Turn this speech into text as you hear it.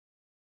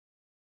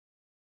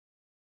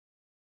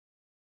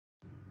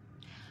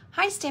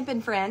Hi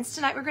Stampin' friends,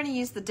 tonight we're going to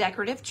use the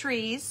Decorative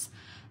Trees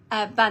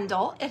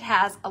bundle. It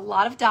has a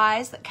lot of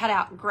dies that cut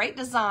out great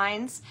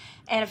designs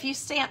and a few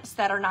stamps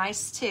that are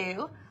nice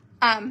too.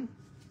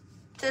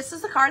 This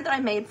is the card that I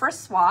made for a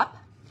swap,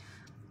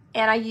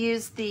 and I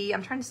used the,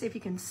 I'm trying to see if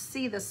you can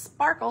see the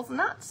sparkles,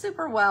 not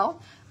super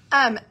well.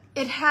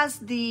 It has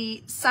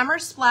the Summer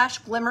Splash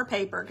Glimmer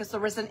paper because there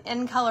was an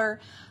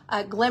in-color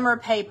glimmer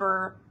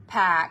paper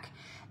pack,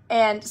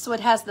 and so it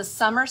has the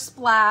Summer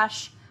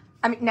Splash,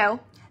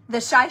 the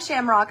Shy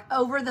Shamrock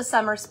over the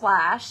Summer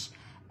Splash,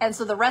 and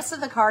so the rest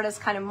of the card is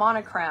kind of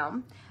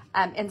monochrome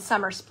in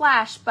Summer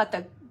Splash, but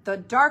the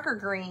darker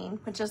green,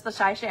 which is the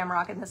Shy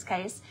Shamrock in this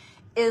case,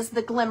 is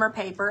the glimmer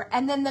paper,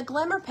 and then the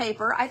glimmer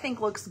paper I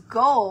think looks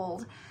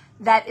gold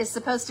that is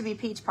supposed to be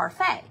Peach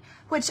Parfait,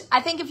 which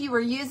I think if you were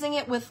using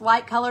it with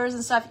light colors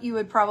and stuff, you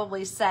would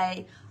probably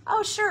say,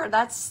 oh sure,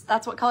 that's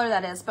what color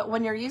that is, but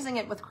when you're using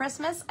it with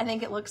Christmas, I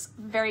think it looks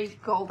very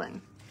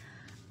golden.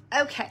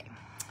 Okay.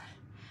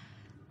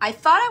 I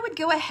thought I would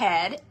go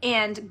ahead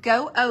and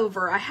go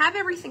over, I have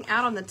everything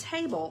out on the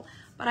table,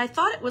 but I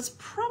thought it was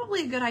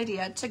probably a good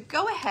idea to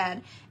go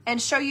ahead and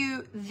show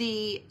you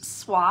the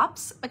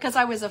swaps because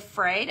I was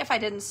afraid if I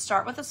didn't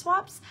start with the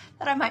swaps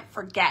that I might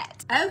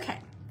forget. Okay,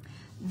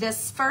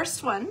 this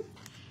first one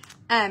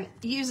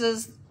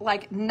uses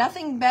like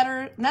nothing's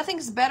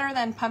better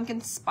than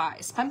pumpkin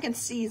spice, pumpkin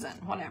season,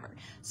 whatever.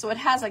 So it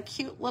has a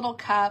cute little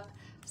cup,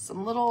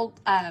 some little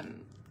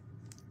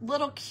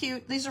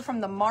cute, these are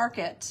from the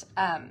Market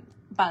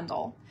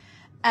bundle.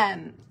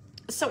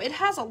 So it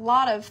has a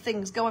lot of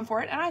things going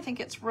for it, and I think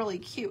it's really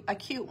cute, a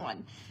cute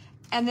one.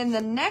 And then the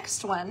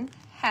next one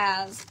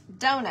has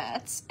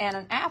donuts and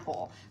an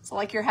apple. So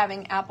like you're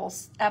having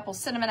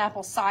cinnamon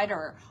apple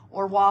cider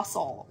or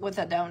wassail with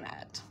a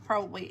donut,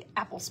 probably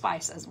apple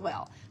spice as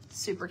well.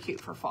 Super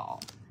cute for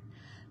fall.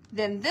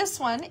 Then this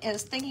one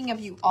is Thinking of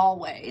You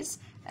Always,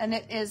 and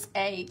it is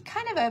a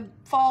kind of a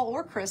fall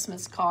or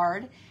Christmas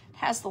card.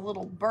 Has the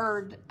little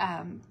bird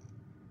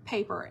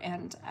paper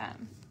and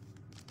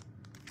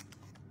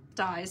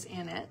dies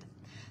in it.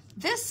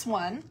 This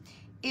one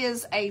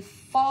is a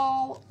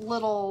fall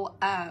little,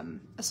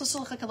 it's supposed to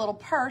look like a little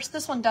purse.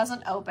 This one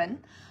doesn't open,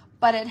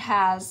 but it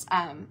has,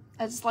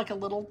 it's like a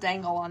little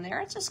dangle on there.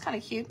 It's just kind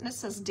of cute, and it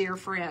says, Dear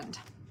Friend.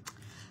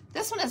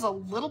 This one is a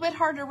little bit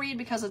hard to read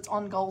because it's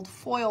on gold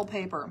foil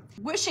paper.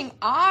 Wishing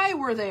I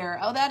Were There.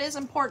 Oh, that is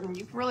important.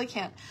 You really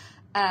can't.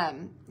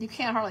 You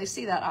can't hardly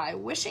see that eye.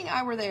 Wishing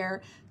I were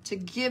there to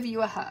give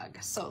you a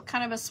hug. So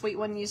kind of a sweet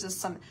one, uses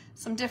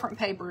some different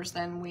papers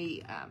than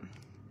we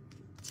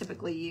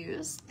typically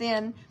use.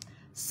 Then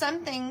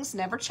Some Things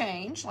Never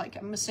Change, like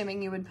I'm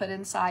assuming you would put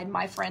inside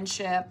My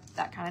Friendship,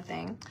 that kind of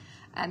thing.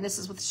 And this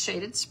is with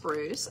shaded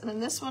spruce. And then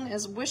this one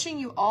is Wishing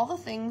You all the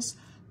things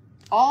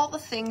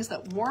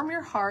that warm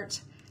your heart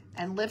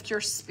and lift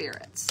your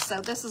spirits. So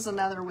this is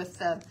another with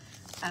the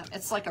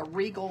it's like a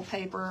regal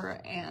paper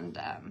and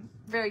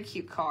very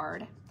cute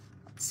card.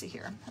 Let's see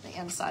here. The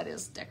inside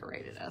is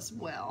decorated as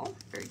well.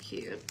 Very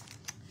cute.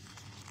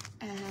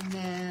 And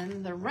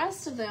then the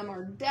rest of them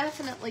are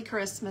definitely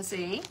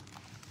Christmassy.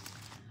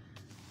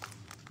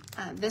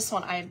 This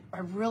one, I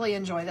really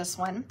enjoy this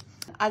one.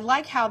 I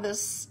like how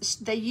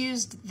they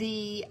used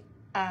the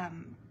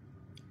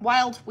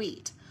wild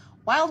wheat.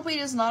 Wild wheat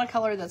is not a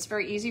color that's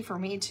very easy for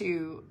me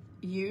to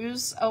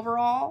use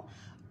overall,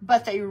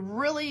 but they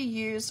really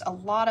used a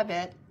lot of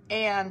it,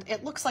 and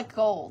it looks like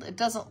gold. It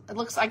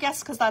looks, I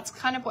guess, because that's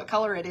kind of what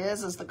color it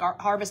is the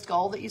harvest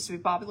gold that used to be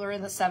popular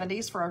in the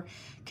 70s for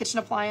kitchen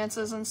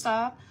appliances and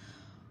stuff.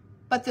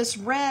 But this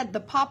red, the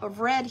pop of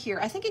red here,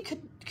 I think it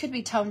could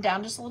be toned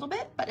down just a little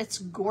bit, but it's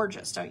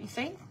gorgeous, don't you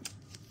think?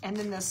 And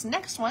then this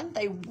next one,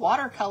 they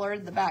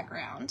watercolored the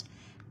background,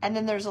 and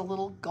then there's a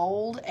little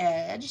gold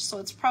edge, so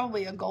it's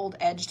probably a gold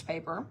edged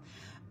paper.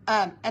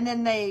 And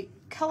then they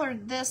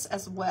colored this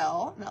as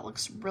well, and that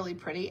looks really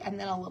pretty, and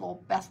then a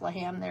little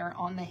Bethlehem there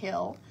on the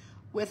hill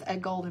with a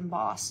gold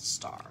embossed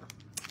star.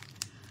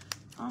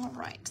 All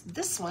right,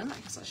 this one, I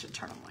guess I should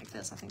turn them like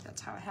this, I think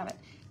that's how I have it,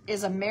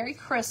 is a Merry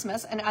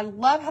Christmas, and I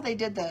love how they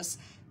did this.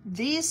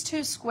 These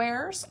two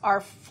squares are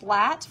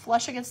flat,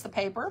 flush against the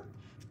paper.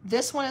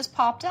 This one is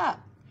popped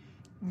up.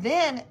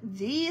 Then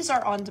these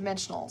are on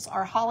dimensionals.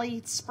 Our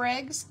holly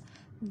sprigs,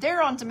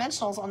 they're on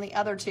dimensionals on the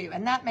other two,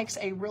 and that makes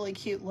a really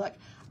cute look.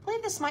 I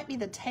believe this might be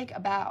the Take a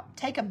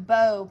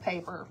Bow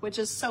paper, which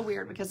is so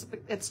weird because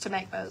it's to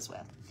make bows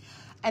with.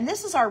 And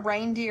this is our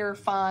reindeer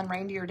fun,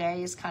 reindeer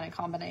days kind of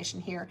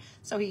combination here.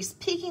 So he's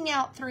peeking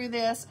out through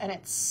this, and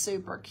it's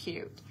super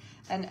cute.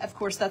 And of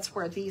course, that's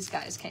where these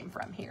guys came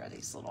from here,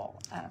 these little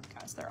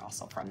guys. They're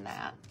also from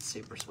that.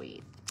 Super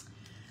sweet.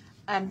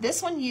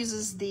 This one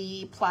uses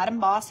the plaid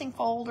embossing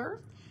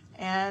folder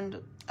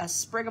and a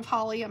sprig of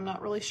holly. I'm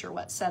not really sure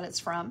what set it's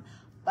from,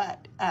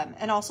 but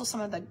and also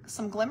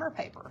some glimmer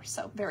paper.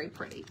 So very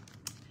pretty.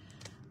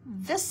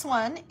 This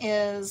one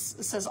it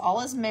says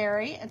All Is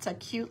Merry. It's a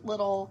cute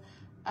little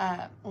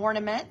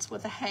ornament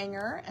with a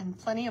hanger and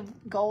plenty of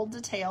gold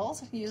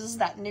details. It uses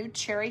that new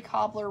cherry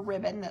cobbler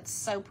ribbon that's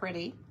so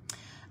pretty.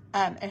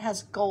 It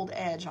has gold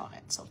edge on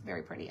it, so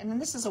very pretty. And then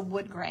this is a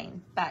wood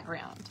grain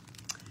background.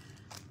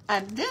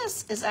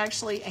 This is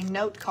actually a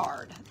note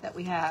card that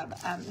we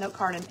have, note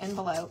card and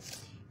envelope.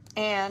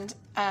 And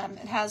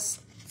it has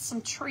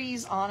some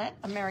trees on it,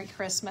 a Merry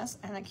Christmas,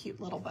 and a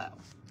cute little bow.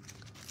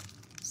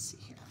 Let's see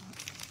here.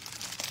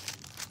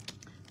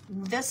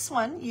 This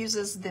one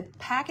uses the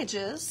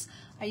packages.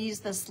 I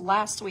used this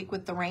last week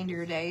with the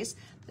reindeer days.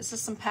 This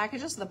is some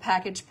packages, the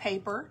package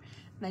paper.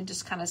 And they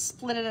just kind of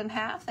split it in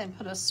half and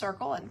put a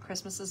circle, and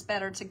Christmas is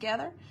better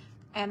together.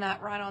 And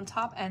that right on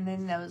top. And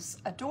then those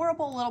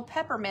adorable little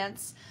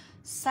peppermints.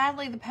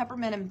 Sadly, the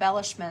peppermint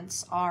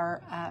embellishments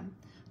are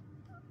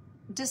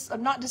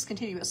not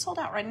discontinued. It's sold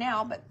out right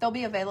now, but they'll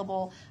be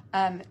available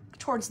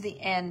towards the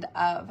end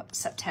of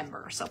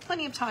September. So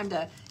plenty of time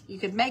you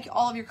could make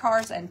all of your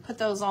cards and put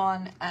those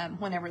on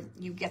whenever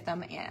you get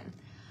them in.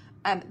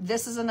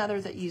 This is another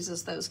that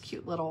uses those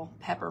cute little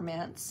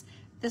peppermints.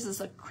 This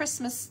is a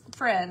Christmas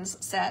Friends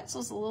set. So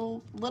it's a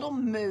little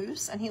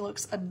moose, and he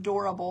looks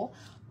adorable,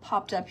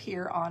 popped up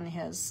here on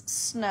his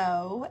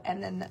snow,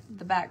 and then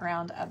the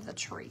background of the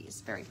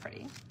trees. Very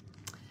pretty.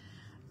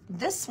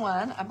 This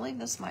one, I believe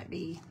this might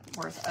be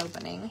worth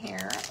opening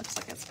here. It looks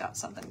like it's got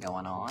something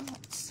going on.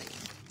 Let's see.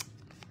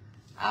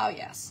 Oh,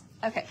 yes.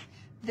 Okay.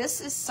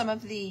 This is some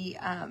of the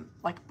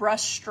like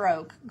brush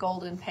stroke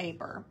golden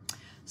paper.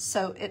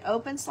 So it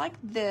opens like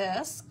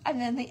this, and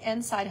then the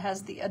inside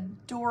has the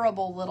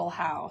adorable little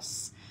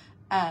house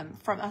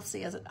from, let's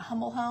see, is it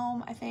Humble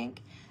Home, I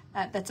think?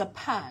 That's a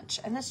punch,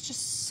 and that's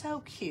just so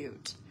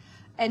cute.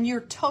 And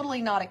you're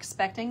totally not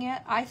expecting it,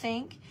 I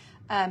think,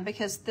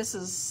 because this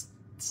is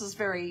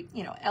very,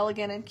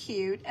 elegant and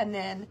cute. And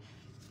then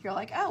you're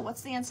like, oh,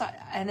 what's the inside?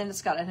 And then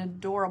it's got an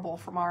adorable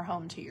From Our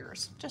Home to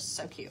Yours. Just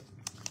so cute.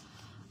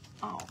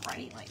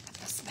 Alrighty, let me put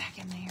this back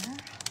in there.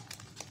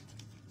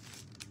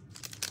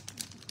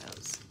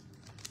 Those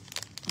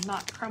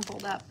not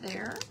crumpled up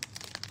there.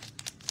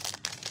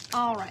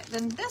 All right,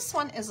 then this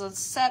one is a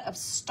set of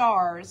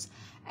stars,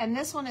 and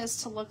this one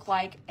is to look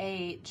like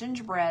a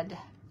gingerbread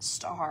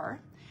star,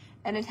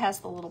 and it has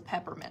the little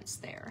peppermints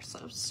there,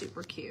 so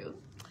super cute.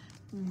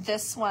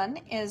 This one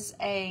is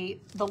the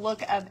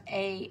look of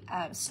a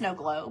snow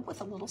globe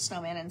with a little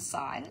snowman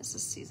inside. It's the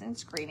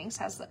Season's Greetings.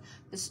 Has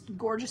this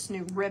gorgeous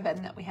new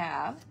ribbon that we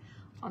have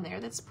on there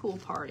that's Pool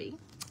Party.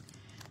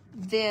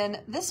 Then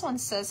this one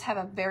says, have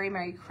a very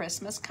Merry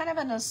Christmas, kind of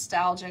a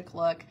nostalgic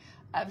look,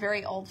 a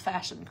very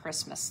old-fashioned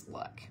Christmas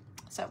look.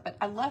 So, but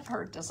I love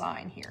her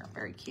design here,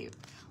 very cute.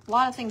 A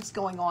lot of things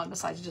going on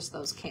besides just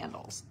those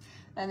candles.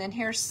 And then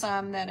here's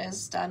some that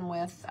is done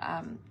with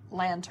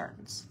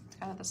lanterns.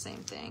 Kind of the same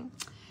thing.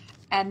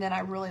 And then I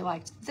really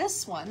liked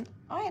this one.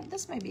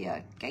 This may be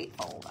a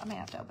gatefold. I may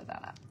have to open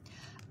that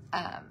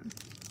up.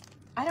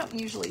 I don't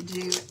usually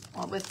do,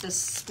 with this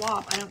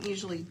swap, I don't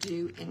usually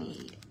do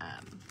any,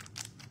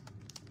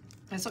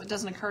 and so it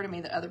doesn't occur to me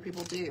that other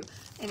people do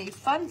any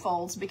fun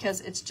folds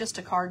because it's just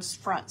a card's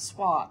front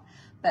swap.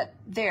 But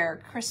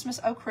there, Christmas,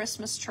 oh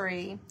Christmas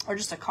tree, or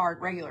just a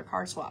regular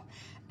card swap.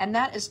 And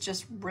that is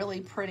just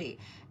really pretty.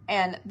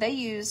 And they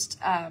used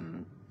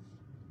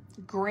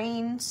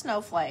green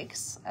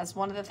snowflakes as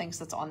one of the things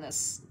that's on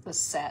this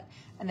set.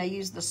 And they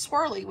used the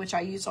swirly, which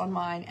I used on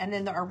mine, and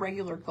then our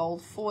regular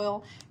gold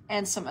foil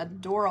and some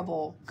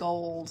adorable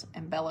gold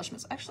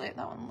embellishments. Actually,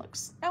 that one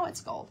looks, no,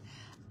 it's gold.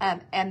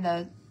 And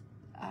the,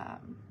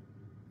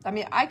 I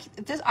mean,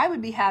 I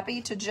would be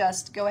happy to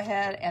just go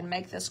ahead and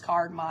make this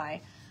card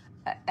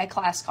a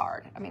class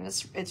card. I mean,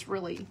 it's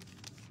really,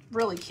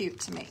 really cute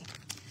to me.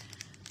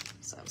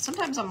 So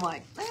sometimes I'm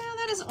like,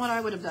 that isn't what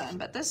I would have done,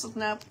 but this is,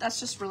 no, that's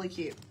just really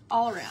cute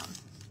all around.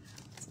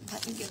 So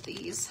let me get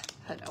these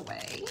put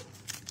away.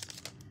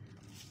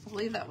 I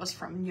believe that was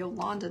from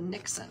Yolanda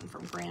Nixon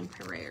from Grand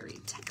Prairie,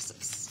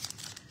 Texas.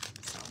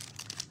 So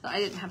I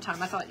didn't have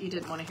time. I thought you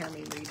didn't want to hear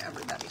me read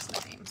everybody's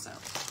name. So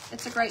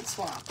it's a great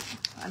swap.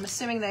 I'm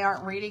assuming they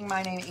aren't reading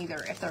my name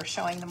either if they're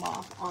showing them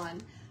off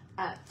on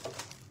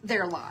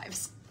their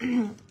lives.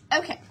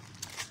 Okay.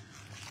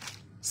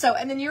 So,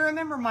 and then you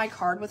remember my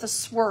card with the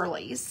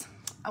swirlies.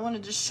 I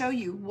wanted to show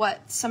you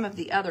what some of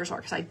the others are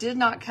because I did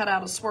not cut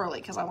out a swirly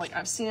because I'm like,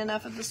 I've seen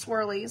enough of the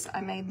swirlies.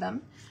 I made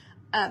them.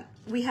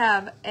 We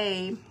have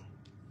a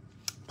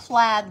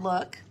plaid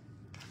look.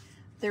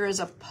 There is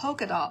a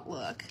polka dot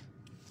look.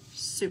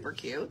 Super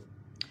cute.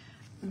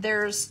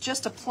 There's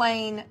just a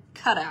plain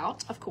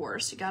cutout, of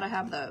course. You got to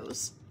have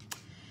those.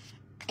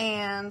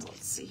 And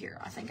let's see here.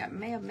 I think I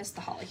may have missed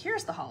the holly.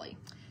 Here's the holly.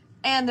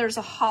 And there's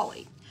a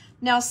holly.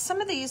 Now, some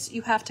of these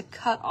you have to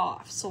cut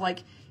off. So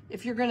like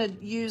if you're going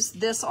to use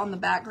this on the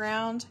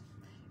background,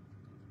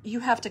 you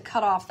have to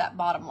cut off that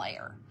bottom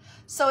layer.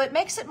 So it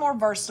makes it more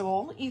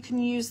versatile. You can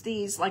use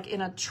these like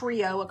in a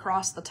trio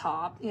across the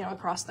top,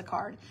 across the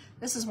card.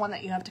 This is one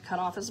that you have to cut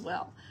off as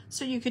well.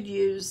 So you could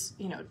use,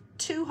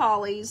 2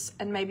 hollies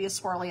and maybe a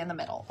swirly in the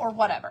middle or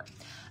whatever.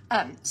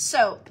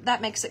 So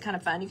that makes it kind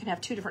of fun. You can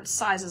have 2 different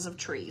sizes of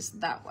trees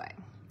that way.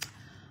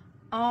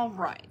 All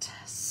right,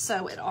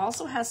 so it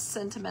also has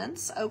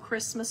sentiments. Oh,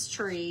 Christmas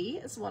Tree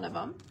is one of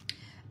them.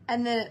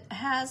 And then it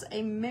has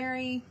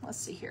a let's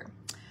see here,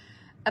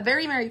 a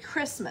very Merry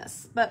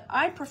Christmas. But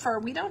I prefer,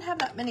 we don't have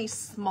that many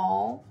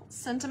small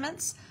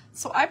sentiments,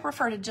 so I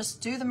prefer to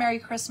just do the Merry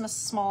Christmas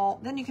small.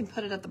 Then you can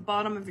put it at the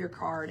bottom of your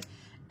card,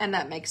 and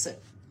that makes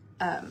it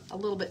a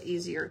little bit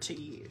easier to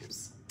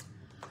use.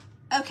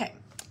 Okay,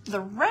 the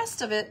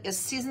rest of it is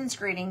Season's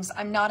Greetings.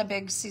 I'm not a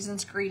big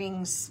Season's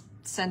Greetings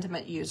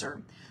sentiment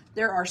user.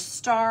 There are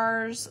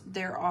stars,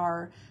 there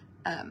are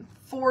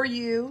For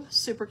You,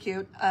 super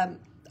cute.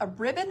 A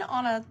ribbon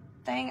on a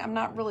thing, I'm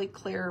not really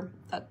clear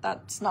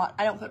that's not,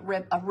 I don't put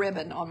a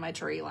ribbon on my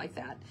tree like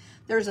that.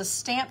 There's a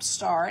stamped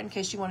star in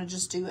case you want to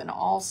just do an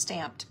all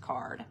stamped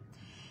card.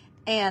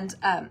 And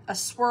a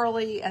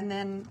swirly, and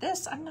then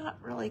this, I'm not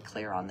really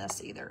clear on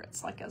this either.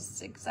 It's like a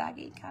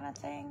zigzaggy kind of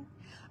thing.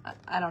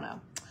 I don't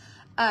know.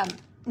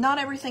 Not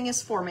everything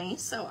is for me,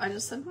 so I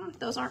just said,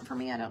 those aren't for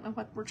me. I don't know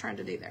what we're trying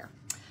to do there.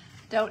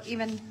 Don't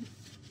even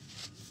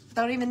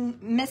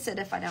miss it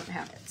if I don't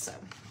have it. So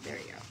there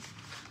you go.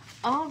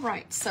 All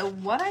right, so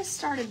what I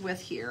started with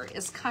here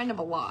is kind of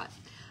a lot.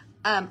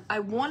 I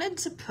wanted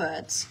to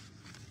put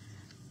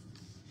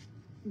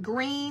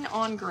green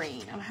on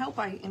green, and I hope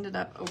I ended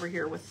up over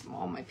here with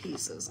all my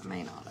pieces. I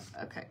may not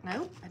have. Okay,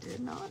 nope, I did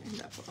not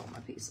end up with all my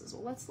pieces.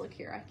 Well, let's look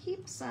here. I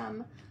keep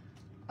some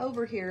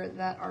over here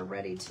that are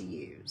ready to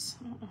use.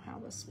 I don't know how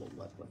this will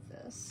look with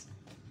this.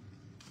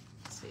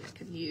 Let's see, I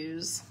could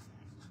use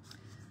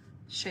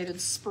shaded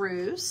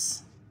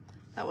spruce.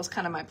 That was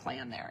kind of my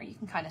plan there. You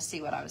can kind of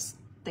see what I was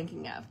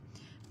thinking of.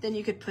 Then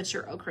you could put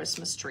your Oh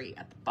Christmas Tree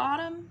at the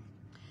bottom,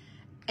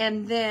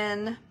 and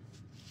then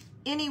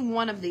any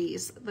one of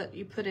these that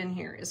you put in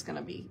here is going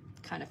to be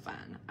kind of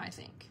fun, I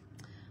think.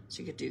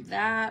 So you could do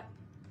that.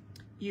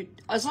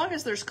 As long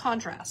as there's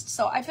contrast.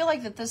 So I feel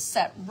like that this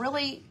set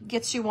really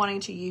gets you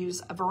wanting to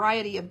use a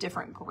variety of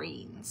different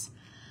greens.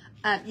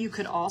 You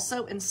could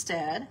also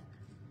instead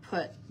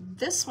put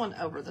this one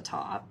over the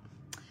top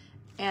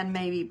and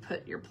maybe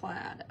put your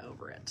plaid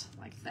over it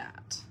like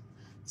that.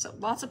 So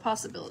lots of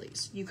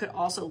possibilities. You could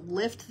also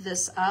lift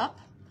this up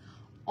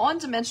on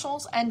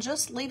dimensionals and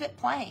just leave it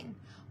plain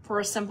for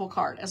a simple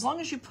card. As long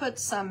as you put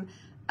some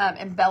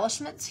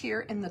embellishments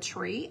here in the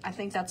tree, I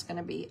think that's going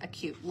to be a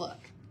cute look.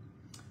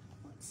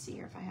 Let's see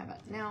here if I have it.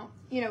 Now,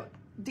 you know,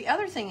 the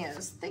other thing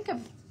is, think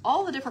of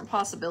all the different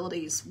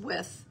possibilities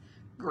with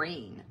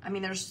green. I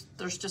mean, there's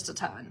just a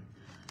ton.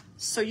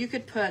 So you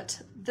could put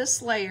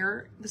this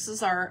layer, this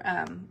is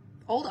our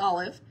Old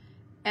Olive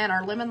and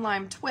our Lemon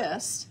Lime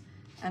Twist.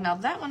 And now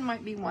that one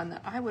might be one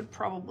that I would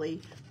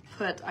probably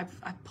put, I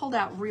pulled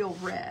out Real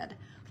Red.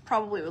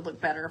 Probably would look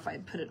better if I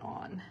had put it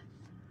on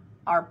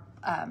our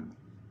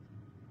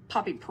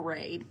Poppy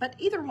Parade, but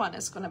either one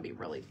is going to be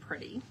really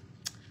pretty.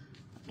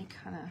 Let me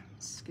kind of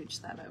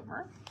scooch that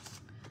over,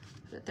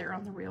 put it there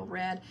on the Real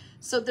Red.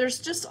 So there's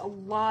just a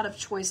lot of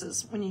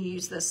choices when you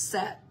use this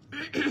set.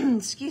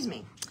 Excuse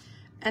me.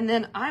 And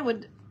then I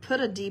would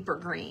put a deeper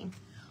green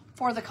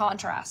for the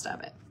contrast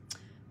of it.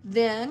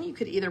 Then you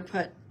could either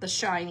put the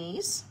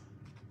shinies,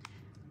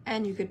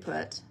 and you could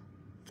put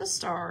the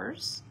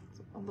stars,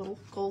 a little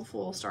gold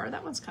foil star.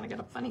 That one's kind of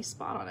got a funny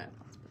spot on it.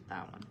 Let's put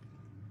that one.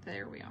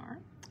 There we are.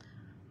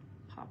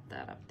 Pop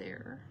that up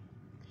there.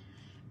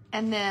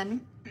 And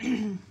then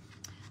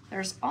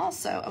there's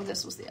also, oh,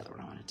 this was the other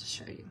one I wanted to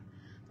show you.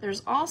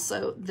 There's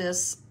also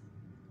this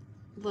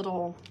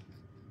little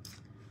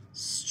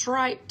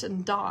striped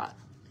and dot.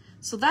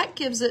 So that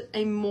gives it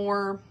a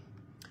more,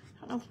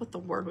 I don't know what the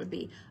word would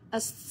be, a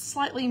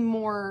slightly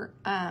more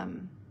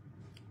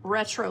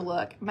retro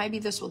look. Maybe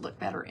this would look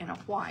better in a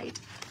white.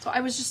 So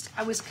I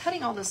was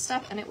cutting all this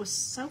stuff, and it was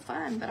so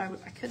fun, but I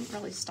couldn't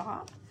really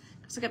stop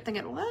because I kept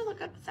thinking, well, that'll look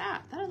good with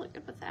that. That'll look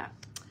good with that.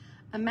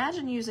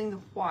 Imagine using the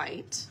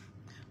white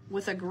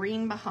with a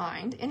green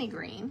behind, any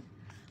green,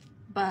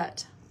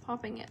 but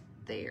popping it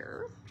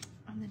there,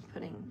 and then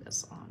putting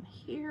this on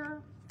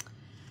here,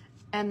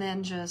 and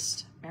then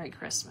just Merry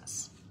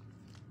Christmas.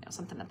 You know,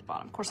 something at the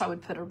bottom. Of course, I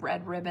would put a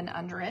red ribbon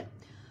under it.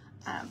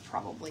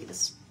 Probably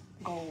this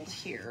gold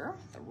here,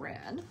 the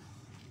red.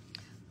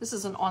 This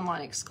is an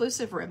online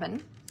exclusive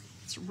ribbon.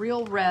 It's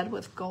real red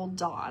with gold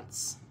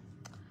dots.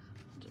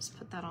 I'll just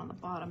put that on the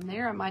bottom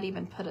there. I might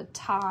even put a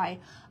tie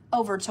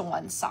over to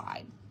one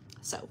side.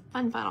 So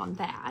fun on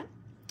that.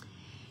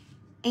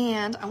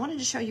 And I wanted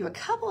to show you a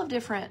couple of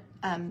different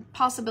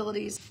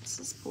possibilities. This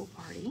is Pool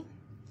Party.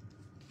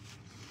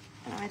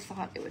 And I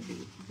thought it would be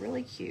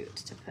really cute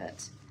to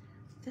put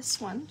this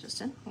one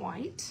just in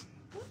white.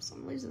 Oops,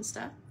 I'm losing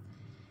stuff.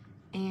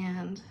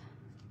 And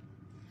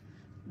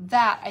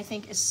that I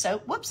think is so,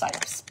 whoops, I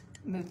just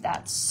moved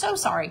that. So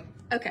sorry.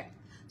 Okay,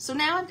 so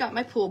now I've got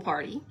my Pool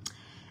Party,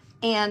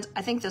 and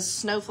I think this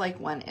snowflake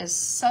one is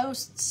so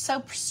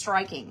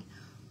striking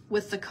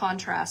with the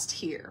contrast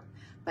here.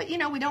 But you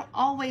know, we don't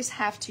always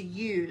have to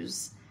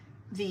use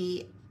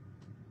the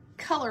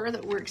color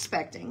that we're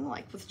expecting,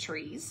 like with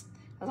trees.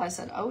 As I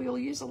said, oh, you'll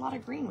use a lot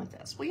of green with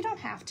this. Well, you don't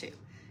have to.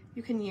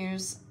 You can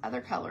use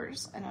other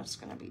colors, and it's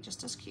gonna be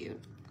just as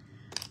cute.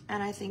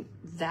 And I think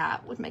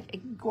that would make a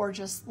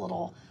gorgeous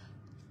little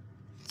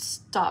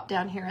stop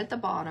down here at the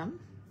bottom,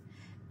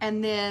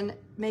 and then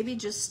maybe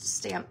just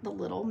stamp the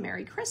little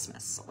Merry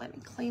Christmas. So let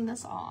me clean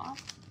this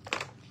off.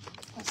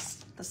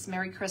 This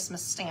Merry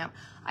Christmas stamp.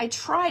 I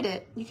tried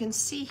it, you can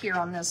see here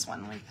on this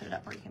one. Let me put it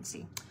up where you can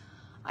see.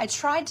 I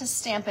tried to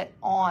stamp it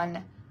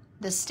on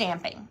the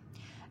stamping,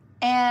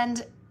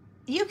 and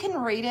you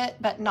can read it,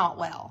 but not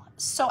well.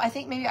 So I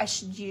think maybe I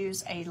should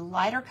use a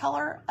lighter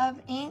color of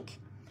ink,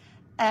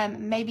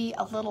 maybe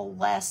a little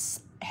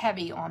less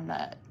heavy on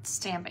the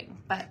stamping,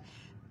 but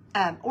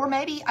or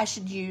maybe I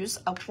should use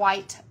a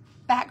white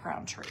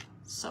background tree.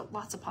 So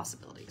lots of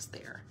possibilities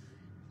there.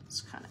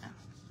 Just kind of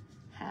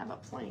have a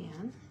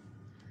plan.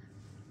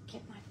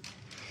 Get my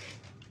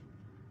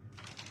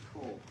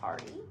pool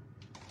party.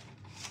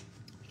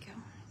 There we go.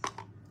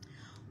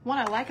 What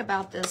I like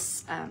about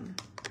this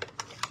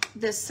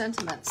this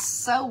sentiment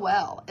so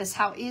well is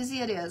how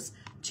easy it is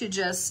to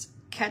just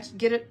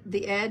get it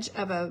the edge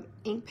of a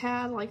ink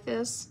pad like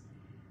this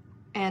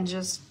and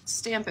just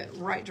stamp it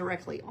right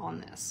directly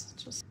on this.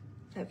 Just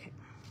okay.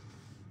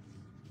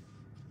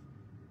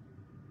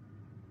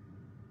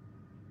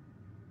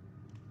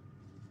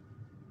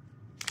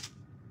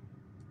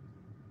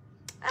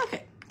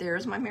 Okay,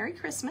 there's my Merry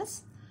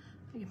Christmas.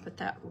 I can put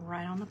that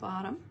right on the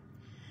bottom.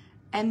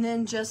 And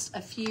then just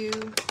a few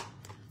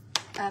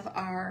of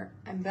our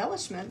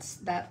embellishments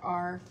that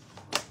are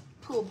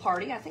pool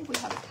party. I think we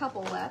have a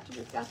couple left.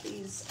 We've got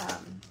these, let's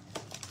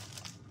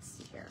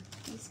see here.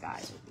 These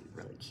guys would be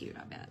really cute,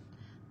 I bet.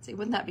 See,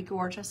 wouldn't that be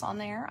gorgeous on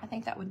there? I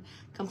think that would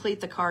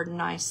complete the card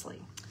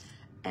nicely.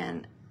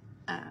 And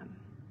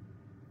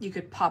you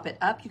could pop it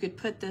up. You could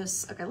put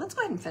this, okay, let's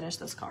go ahead and finish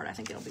this card. I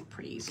think it'll be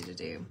pretty easy to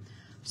do.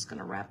 I'm just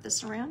gonna wrap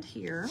this around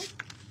here.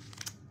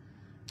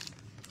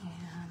 And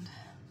I'm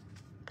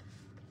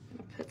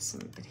gonna put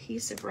some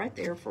adhesive right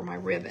there for my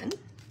ribbon.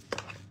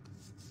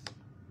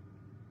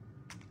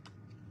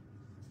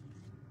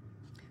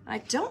 I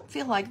don't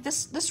feel like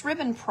this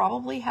ribbon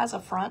probably has a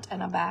front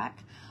and a back,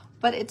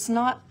 but it's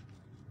not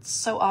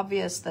so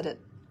obvious that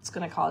it's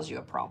gonna cause you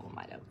a problem,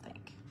 I don't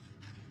think.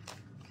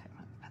 Okay, I'm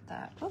gonna put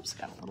that, oops,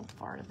 got a little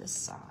far to this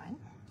side.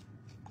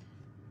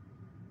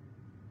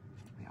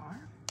 There we are.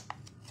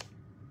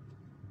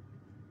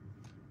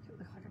 It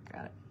looks like I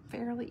got it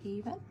fairly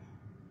even.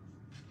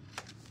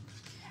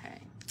 Okay,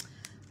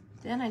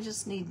 then I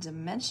just need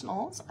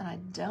dimensionals, and I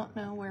don't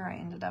know where I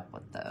ended up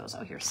with those.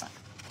 Oh, here's some.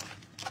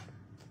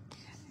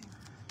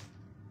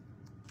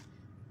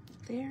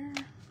 There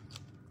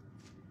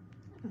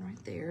and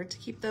right there to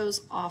keep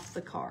those off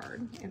the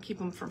card and keep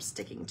them from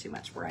sticking too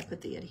much where I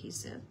put the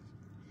adhesive.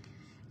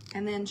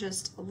 And then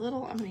just a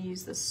little, I'm going to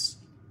use this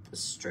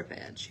strip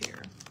edge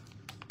here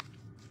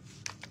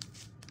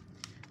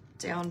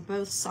down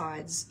both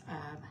sides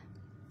of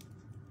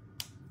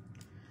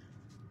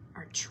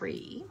our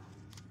tree,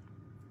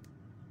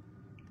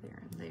 there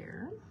and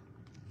there,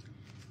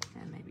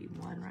 and maybe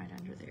one right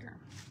under there.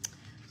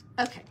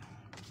 Okay.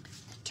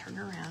 Turn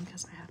around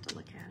because I have to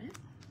look at it.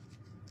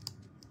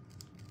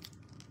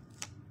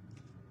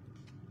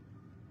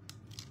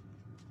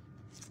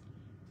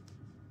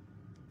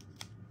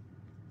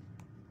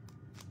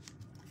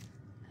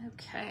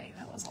 Okay,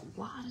 that was a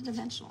lot of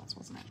dimensionals,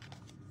 wasn't it?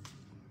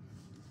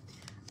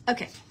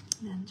 Okay,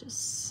 and then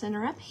just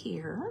center up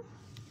here.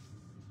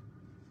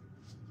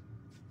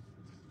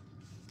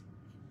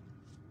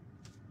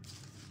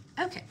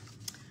 Okay,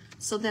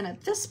 so then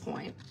at this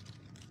point,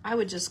 I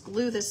would just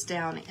glue this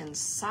down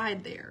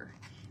inside there,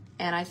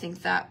 and I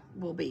think that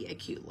will be a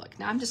cute look.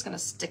 Now I'm just gonna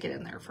stick it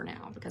in there for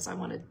now because I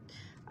wanna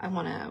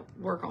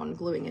work on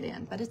gluing it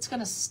in, but it's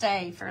gonna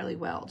stay fairly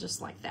well just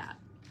like that.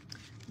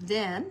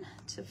 Then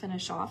to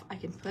finish off, I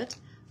can put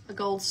a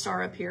gold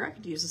star up here. I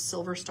could use a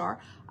silver star.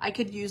 I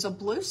could use a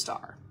blue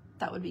star.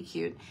 That would be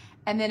cute.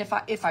 And then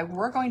if I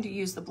were going to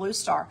use the blue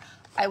star,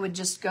 I would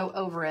just go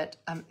over it,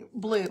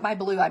 blue, by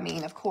blue I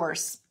mean, of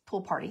course,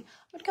 pool party.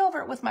 I would go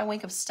over it with my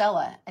Wink of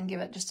Stella and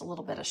give it just a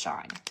little bit of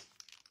shine.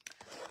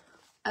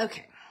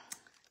 Okay,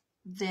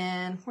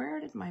 then where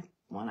did my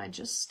one I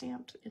just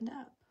stamped end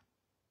up?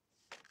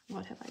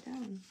 What have I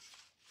done?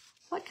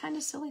 What kind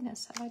of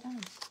silliness have I done?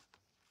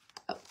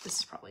 Oh, this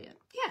is probably it.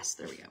 Yes,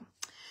 there we go.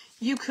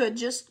 You could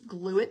just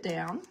glue it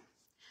down,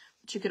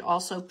 but you could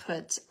also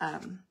put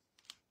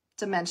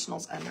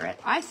dimensionals under it.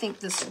 I think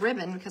this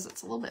ribbon, because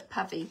it's a little bit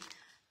puffy,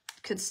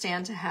 could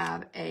stand to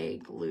have a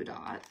glue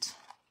dot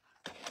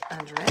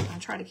under it. I'll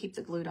try to keep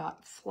the glue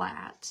dot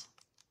flat.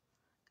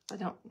 I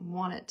don't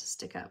want it to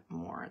stick up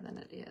more than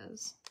it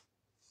is.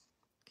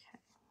 Okay,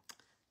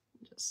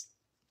 just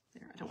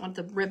there. I don't want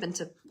the ribbon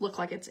to look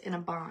like it's in a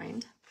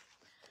bind.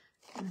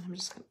 And then I'm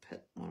just going to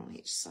put one on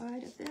each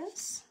side of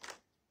this.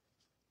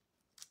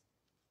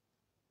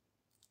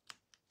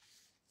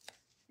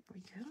 There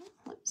we go.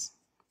 Whoops.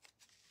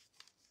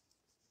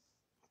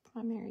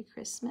 My Merry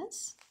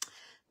Christmas.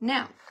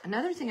 Now,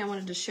 another thing I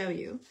wanted to show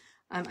you.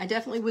 I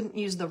definitely wouldn't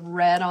use the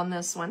red on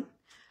this one,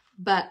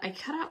 but I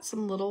cut out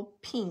some little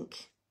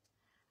pink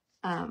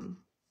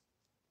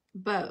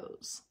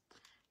bows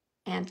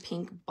and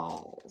pink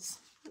balls.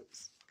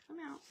 Oops, come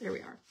out. There we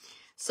are.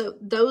 So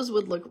those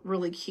would look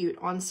really cute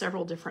on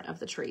several different of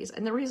the trees.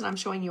 And the reason I'm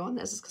showing you on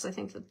this is because I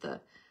think that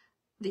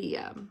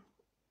the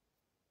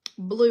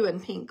blue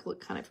and pink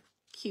look kind of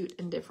cute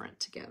and different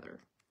together.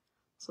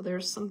 So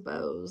there's some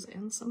bows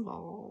and some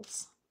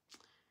balls.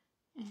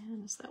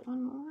 And is that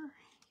one more?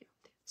 Yeah,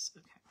 it is.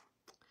 Okay.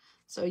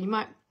 So you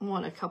might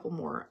want a couple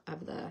more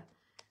of the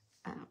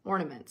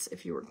ornaments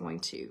if you were going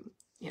to,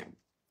 you know,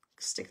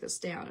 stick this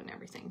down and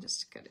everything,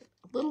 just to get it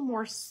a little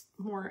more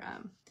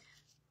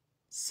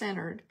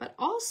centered. But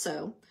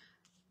also,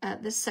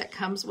 this set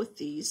comes with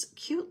these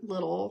cute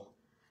little,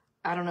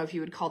 I don't know if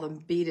you would call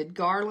them beaded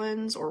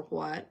garlands or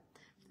what,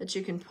 that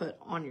you can put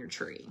on your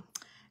tree.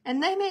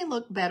 And they may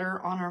look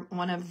better on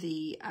one of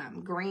the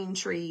green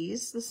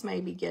trees. This may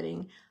be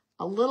getting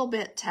a little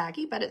bit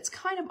tacky, but it's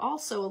kind of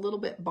also a little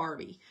bit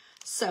Barbie.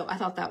 So I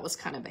thought that was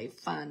kind of a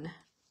fun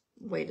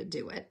way to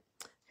do it.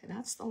 Okay,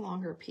 that's the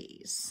longer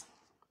piece.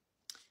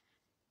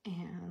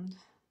 And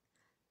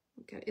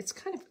okay, it's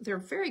kind of, they're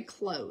very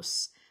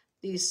close,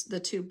 the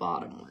two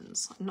bottom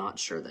ones. I'm not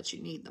sure that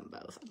you need them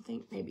both. I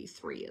think maybe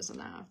 3 is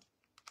enough.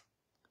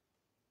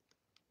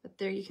 But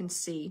there you can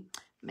see,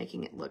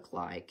 making it look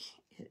like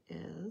it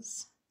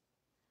is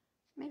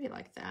maybe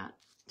like that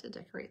to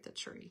decorate the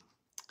tree.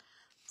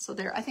 So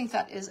there, I think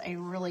that is a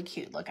really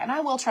cute look. And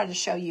I will try to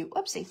show you,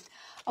 whoopsie,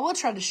 I will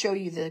try to show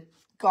you the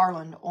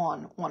garland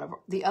on one of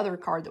the other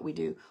card that we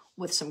do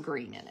with some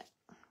green in it.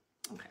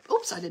 Okay,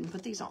 oops, I didn't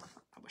put these on.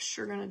 I was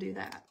sure gonna do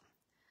that.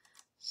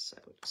 So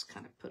just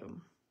kind of put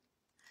them,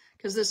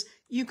 because this,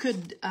 you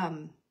could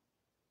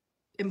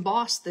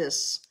emboss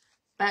this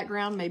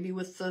background maybe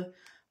with the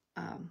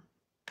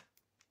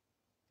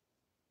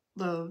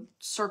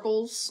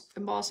circles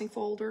embossing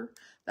folder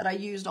that I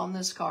used on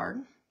this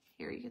card.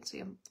 Here you can see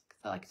them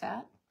like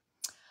that.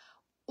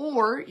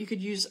 Or you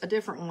could use a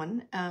different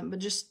one, but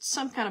just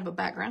some kind of a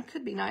background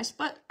could be nice.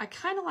 But I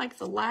kind of like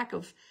the lack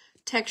of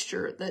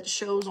texture that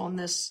shows on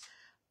this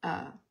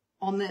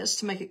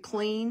to make it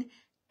clean.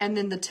 And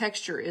then the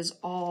texture is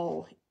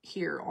all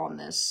here on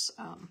this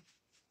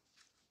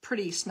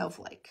pretty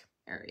snowflake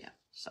area.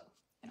 So,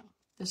 you know,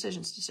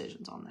 decisions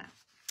on that.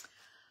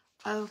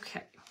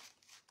 Okay.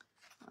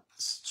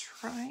 Let's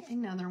try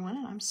another one.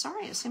 And I'm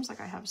sorry, it seems like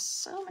I have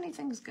so many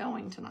things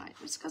going tonight.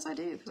 It's because I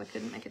do, because I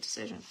couldn't make a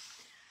decision.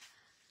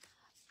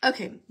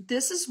 Okay,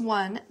 this is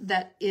one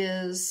that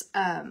is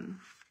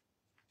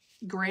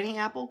Granny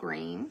Apple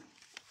Green.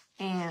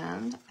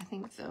 And I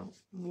think the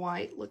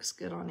white looks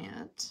good on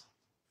it.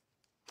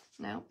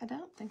 No, I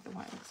don't think the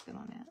white looks good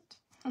on it.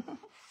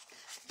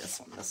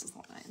 This is the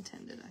one I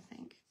intended, I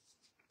think.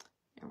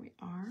 Here we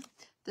are.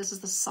 This is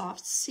the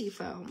soft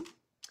seafoam.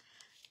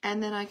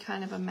 And then I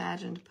kind of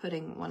imagined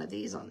putting one of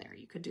these on there.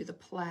 You could do the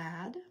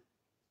plaid.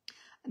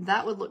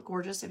 That would look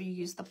gorgeous if you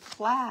use the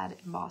plaid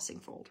embossing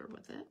folder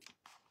with it.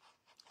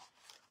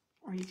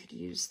 Or you could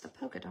use the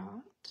polka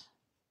dot.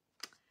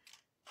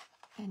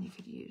 And you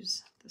could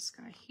use this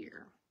guy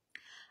here.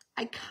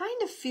 I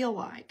kind of feel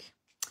like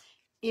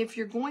if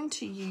you're going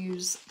to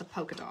use the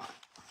polka dot,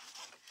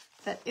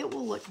 that it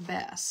will look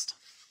best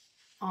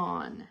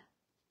on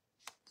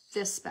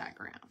this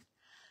background.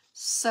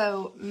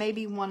 So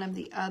maybe one of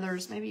the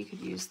others, maybe you could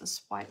use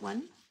this white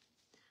one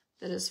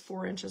that is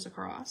 4 inches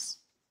across,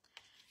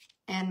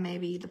 and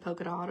maybe the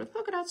polka dot or the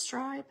polka dot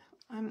stripe.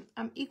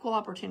 I'm equal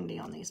opportunity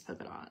on these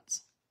polka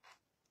dots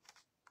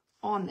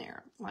on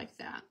there like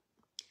that.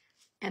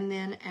 And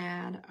then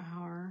add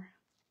our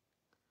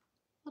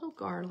little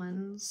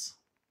garlands.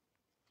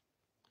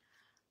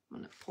 I'm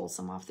going to pull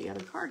some off the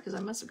other card because I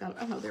must have got,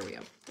 oh no, there we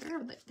go.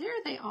 There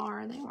they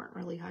are. They weren't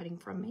really hiding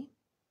from me.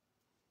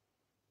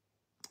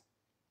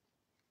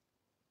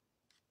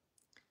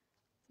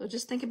 So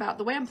just think about,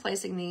 the way I'm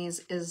placing these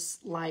is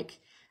like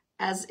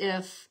as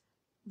if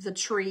the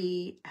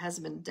tree has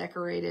been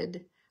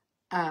decorated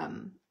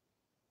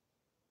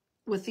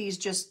with these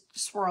just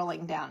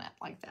swirling down it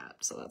like that.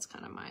 So that's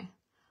kind of my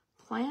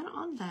plan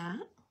on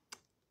that.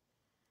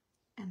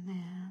 And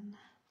then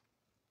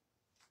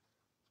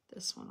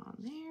this one on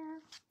there.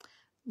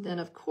 Then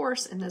of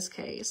course, in this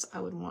case, I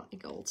would want a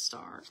gold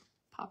star.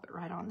 Pop it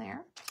right on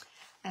there.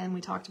 And we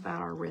talked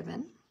about our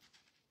ribbon,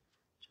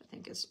 which I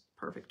think is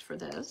perfect for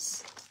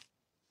this.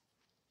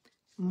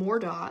 More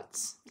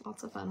dots,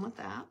 lots of fun with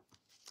that.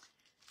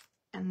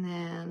 And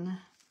then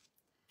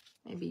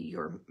maybe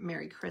your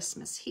Merry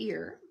Christmas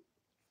here.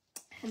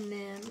 And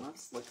then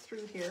let's look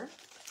through here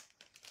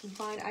and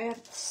find, I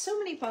have so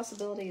many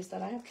possibilities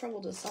that I have trouble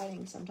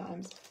deciding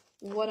sometimes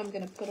what I'm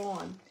going to put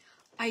on.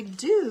 I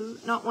do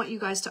not want you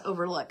guys to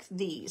overlook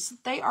these.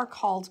 They are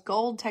called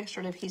gold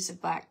textured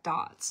adhesive black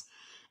dots.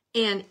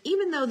 And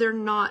even though they're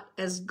not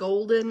as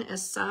golden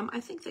as some, I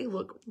think they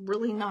look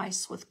really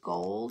nice with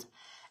gold.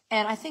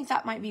 And I think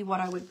that might be what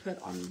I would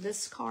put on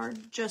this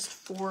card just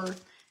for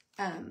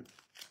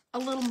a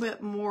little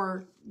bit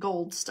more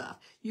gold stuff.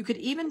 You could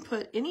even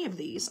put any of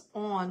these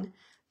on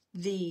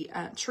the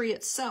tree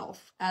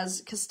itself,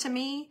 because to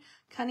me,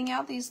 cutting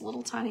out these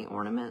little tiny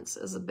ornaments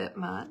is a bit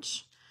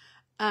much.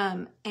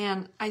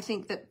 And I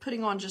think that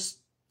putting on just,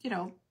 you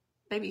know,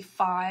 maybe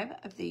 5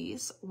 of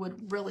these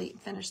would really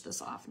finish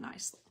this off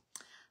nicely.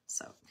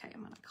 So, okay,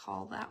 I'm going to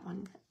call that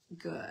one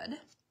good.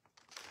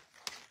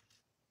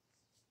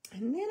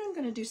 And then I'm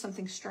going to do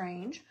something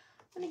strange.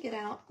 I'm going to get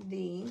out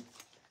the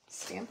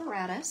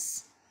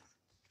Stamparatus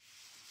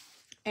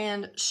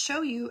and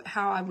show you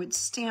how I would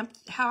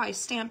I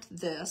stamped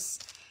this,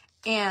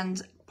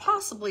 and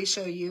possibly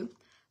show you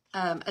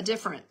a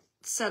different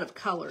set of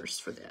colors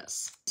for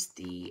this. It's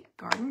the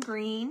garden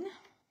green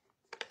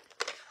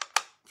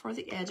for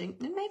the edging.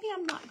 And maybe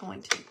I'm not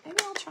going to. Maybe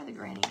I'll try the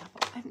granny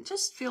apple. I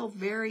just feel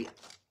very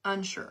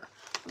unsure.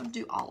 I'm going to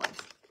do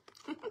olive.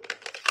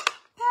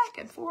 Back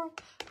and forth.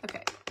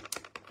 Okay.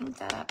 Put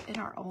that up in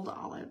our old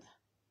olive.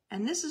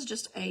 And this is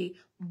just a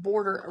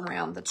border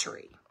around the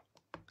tree.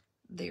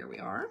 There we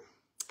are.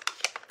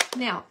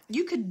 Now,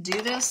 you could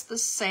do this the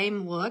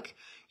same look.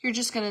 You're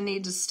just going to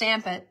need to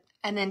stamp it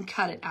and then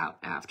cut it out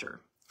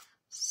after.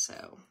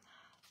 So,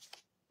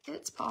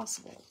 it's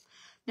possible.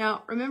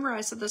 Now, remember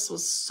I said this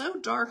was so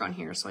dark on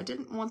here, so I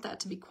didn't want that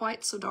to be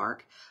quite so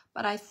dark,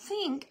 but I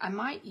think I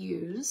might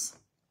use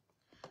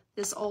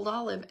this old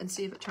olive and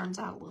see if it turns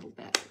out a little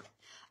better.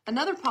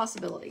 Another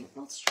possibility,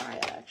 let's try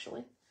it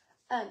actually,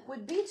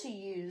 would be to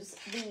use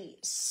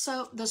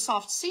the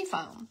soft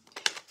seafoam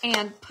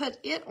and put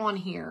it on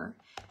here,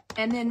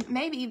 and then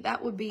maybe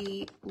that would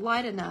be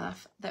light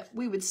enough that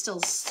we would still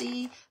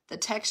see the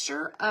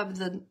texture of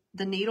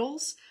the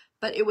needles,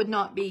 but it would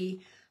not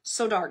be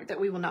so dark that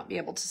we will not be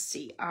able to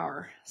see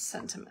our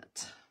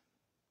sentiment.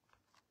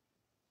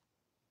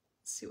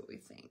 Let's see what we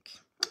think.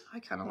 I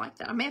kind of like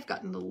that. I may have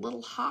gotten a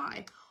little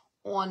high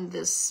on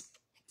this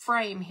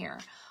frame here,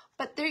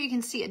 but there you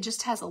can see it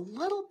just has a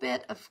little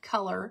bit of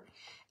color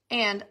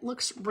and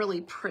looks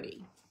really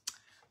pretty.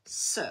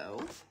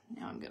 So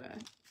now I'm gonna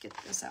get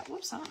this out.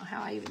 Whoops, I don't know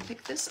how I even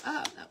picked this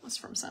up. That was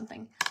from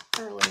something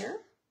earlier.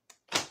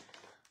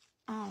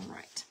 All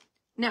right.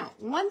 Now,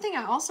 one thing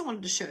I also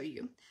wanted to show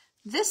you,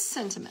 this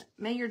sentiment,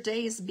 may your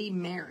days be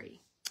merry.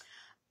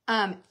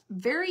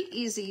 Very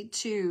easy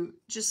to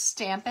just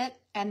stamp it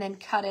and then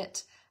cut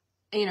it,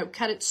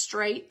 cut it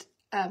straight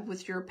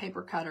with your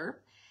paper cutter.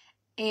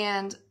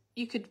 And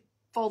you could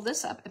fold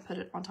this up and put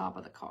it on top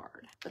of the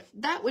card. But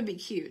that would be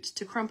cute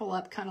to crumple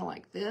up kind of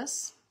like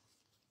this.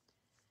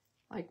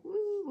 Like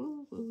woo,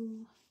 woo,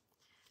 woo.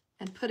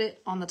 And put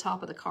it on the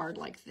top of the card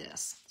like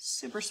this.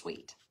 Super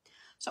sweet.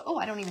 So, oh,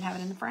 I don't even have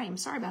it in the frame.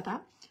 Sorry about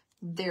that.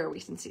 There we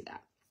can see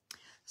that.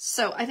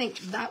 So I think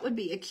that would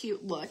be a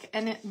cute look.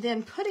 And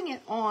then putting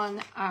it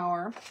on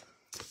our,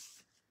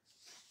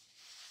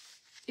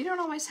 you don't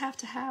always have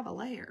to have a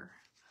layer.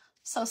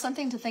 So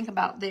something to think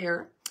about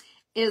there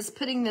is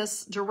putting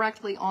this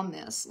directly on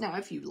this. Now,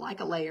 if you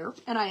like a layer,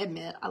 and I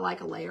admit I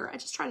like a layer, I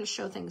just try to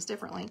show things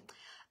differently.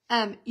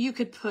 You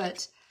could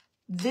put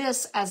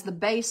this as the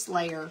base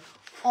layer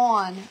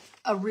on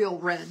a real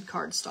red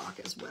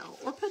cardstock as well.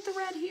 Or put the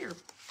red here.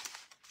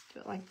 Do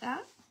it like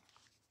that.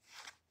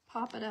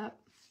 Pop it up.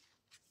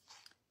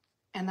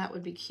 And that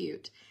would be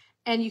cute.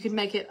 And you could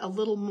make it a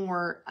little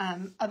more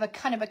of a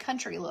kind of a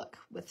country look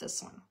with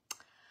this one.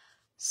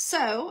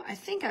 So I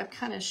think I've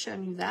kind of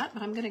shown you that,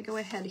 but I'm going to go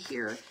ahead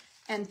here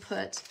and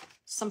put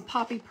some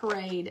Poppy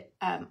Parade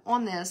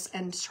on this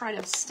and try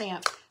to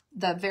stamp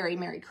the Very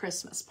Merry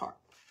Christmas part.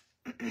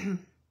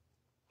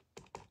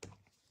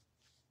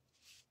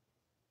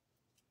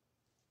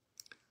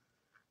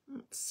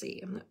 Let's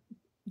see.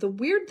 The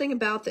weird thing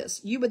about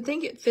this, you would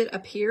think it fit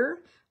up here,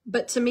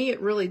 but to me,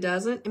 it really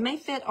doesn't. It may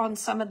fit on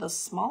some of the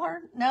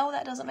smaller. No,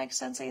 that doesn't make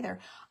sense either.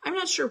 I'm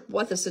not sure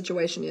what the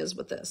situation is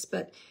with this,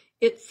 but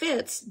it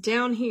fits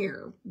down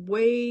here,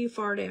 way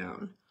far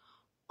down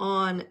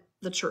on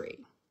the tree.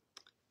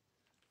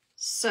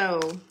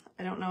 So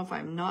I don't know if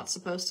I'm not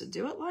supposed to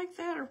do it like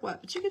that or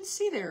what, but you can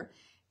see there,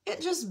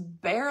 it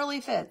just barely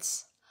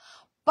fits.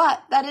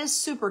 But that is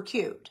super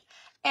cute.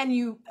 And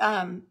you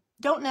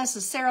don't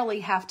necessarily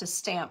have to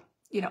stamp,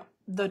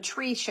 the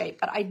tree shape,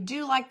 but I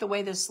do like the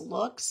way this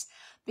looks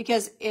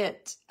because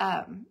it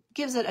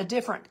gives it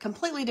a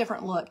completely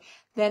different look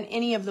than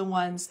any of the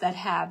ones that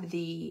have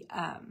the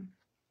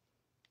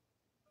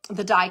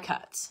die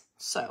cuts.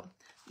 So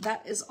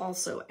that is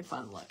also a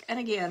fun look. And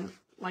again,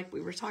 like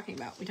we were talking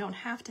about, we don't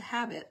have to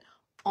have it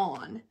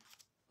on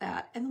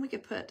that. And then we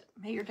could put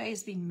May Your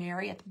Days Be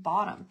Merry at the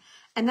bottom.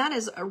 And that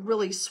is a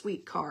really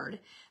sweet card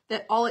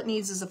that all it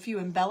needs is a few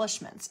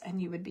embellishments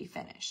and you would be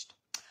finished.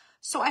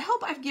 So I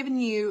hope I've given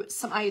you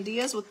some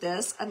ideas with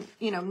this and,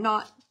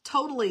 not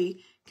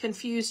totally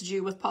confused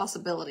you with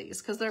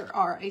possibilities because there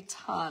are a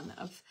ton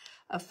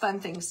of fun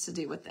things to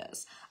do with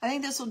this. I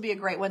think this would be a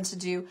great one to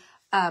do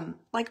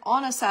like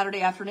on a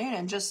Saturday afternoon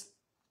and just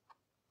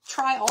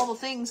try all the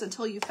things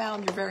until you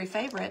found your very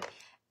favorite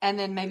and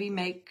then maybe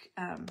make,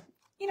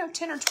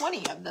 10 or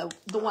 20 of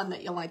the one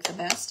that you like the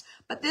best.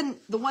 But then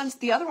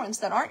the other ones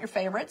that aren't your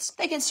favorites,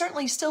 they can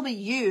certainly still be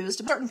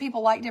used. Certain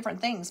people like different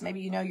things.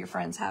 Maybe your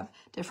friends have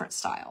different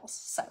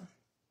styles.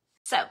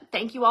 So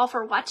thank you all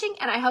for watching,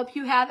 and I hope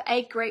you have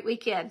a great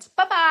weekend.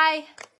 Bye-bye.